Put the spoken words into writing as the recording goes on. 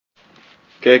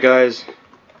Okay guys,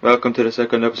 welcome to the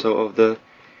second episode of the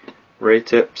Ray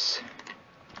Tips.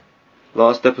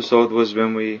 Last episode was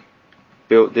when we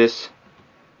built this.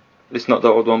 It's not the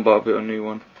old one, but I built a new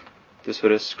one just for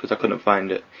this because I couldn't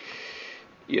find it.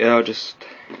 Yeah, I'll just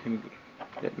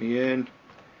let me in.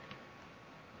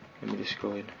 Let me just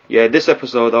go in. Yeah, this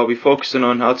episode I'll be focusing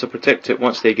on how to protect it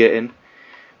once they get in,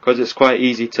 because it's quite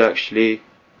easy to actually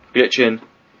glitch in.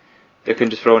 They can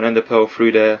just throw an ender pearl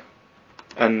through there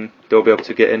and they'll be able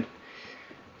to get in.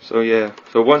 So yeah,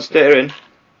 so once they're in,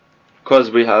 because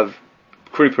we have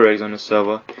creeper eggs on the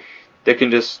server, they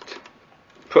can just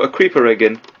put a creeper egg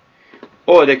in,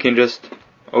 or they can just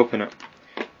open it.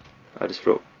 I just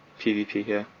wrote PvP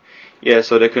here. Yeah,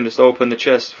 so they can just open the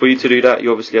chest. For you to do that,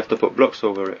 you obviously have to put blocks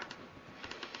over it.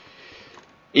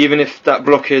 Even if that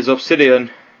block is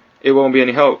obsidian, it won't be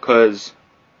any help, because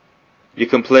you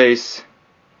can place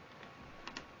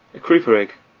a creeper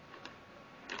egg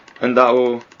and that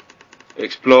will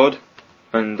explode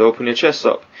and open your chest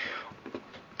up.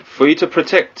 For you to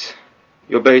protect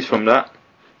your base from that,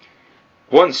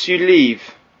 once you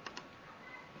leave,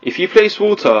 if you place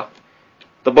water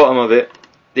the bottom of it,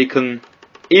 they can,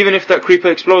 even if that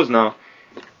creeper explodes now,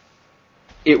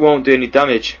 it won't do any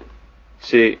damage.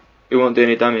 See, it won't do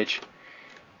any damage.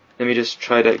 Let me just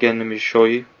try that again. Let me show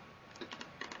you.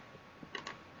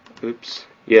 Oops.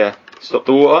 Yeah, stop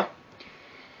the water.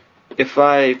 If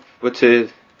I were to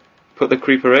put the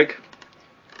creeper egg,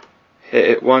 hit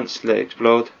it once, let it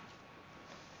explode.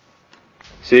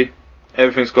 See,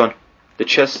 everything's gone. The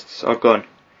chests are gone.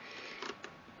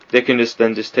 They can just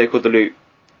take all the loot.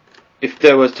 If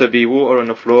there was to be water on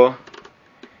the floor,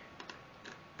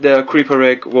 the creeper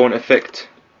egg won't affect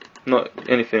not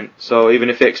anything. So even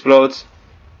if it explodes,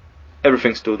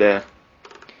 everything's still there.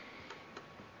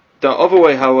 The other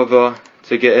way, however,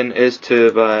 to get in is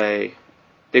to buy.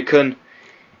 The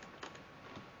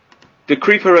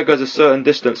creeper egg has a certain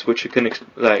distance which it can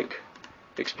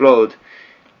explode.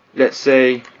 Let's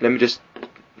say, let me just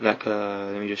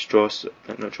draw.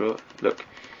 Not draw. Look,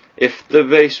 if the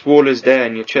base wall is there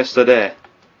and your chests are there,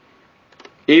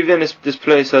 even if this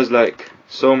place has like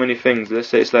so many things, let's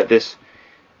say it's like this,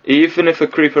 even if a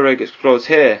creeper egg explodes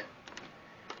here,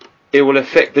 it will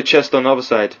affect the chest on the other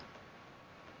side.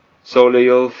 So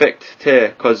it'll affect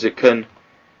here, because it can.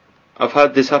 I've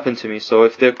had this happen to me. So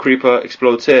if the creeper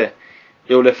explodes here,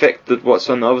 it will affect what's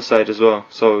on the other side as well.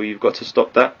 So you've got to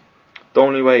stop that. The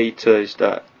only way is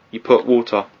that you put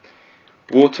water.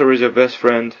 Water is your best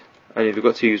friend, and you've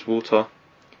got to use water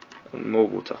and more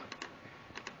water.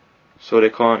 So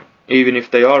they can't, even if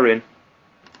they are in,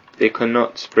 they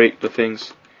cannot break the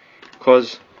things,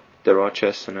 because there are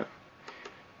chests in it.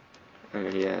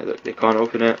 And yeah, look, they can't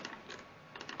open it.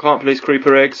 Can't place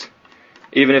creeper eggs,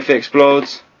 even if it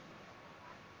explodes.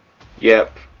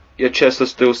 Yep, your chests are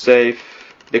still safe.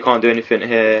 They can't do anything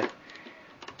here,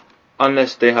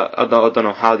 unless they I don't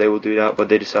know how they will do that, but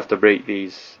they just have to break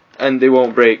these, and they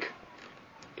won't break.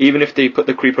 Even if they put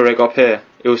the creeper egg up here,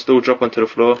 it will still drop onto the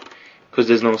floor, because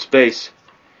there's no space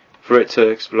for it to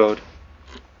explode.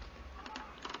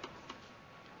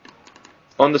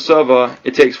 On the server,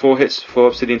 it takes 4 hits for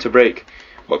obsidian to break,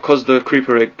 but because the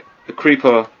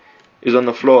creeper is on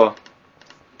the floor,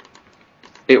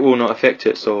 it will not affect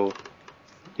it. So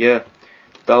yeah,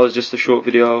 that was just a short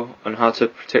video on how to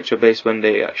protect your base when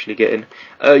they actually get in.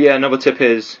 Yeah, another tip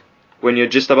is, when you're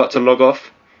just about to log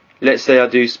off, let's say I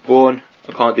do spawn,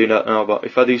 I can't do that now, but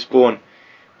if I do spawn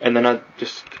and then I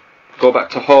just go back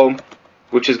to home,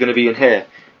 which is going to be in here,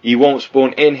 you won't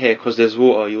spawn in here because there's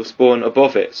water, you'll spawn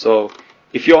above it. So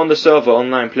if you're on the server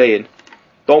online playing,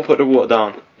 don't put the water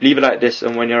down, leave it like this,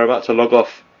 and when you're about to log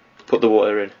off, put the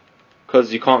water in,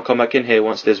 because you can't come back in here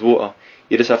once there's water.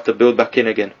 You just have to build back in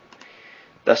again.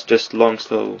 That's just long.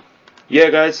 So yeah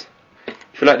guys,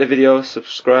 if you like the video,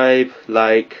 subscribe,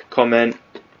 like, comment,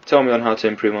 tell me on how to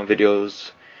improve my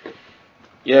videos.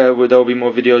 Yeah, there'll be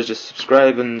more videos. Just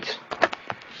subscribe and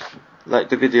like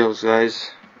the videos,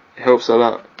 guys. It helps a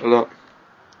lot.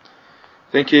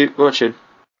 Thank you for watching.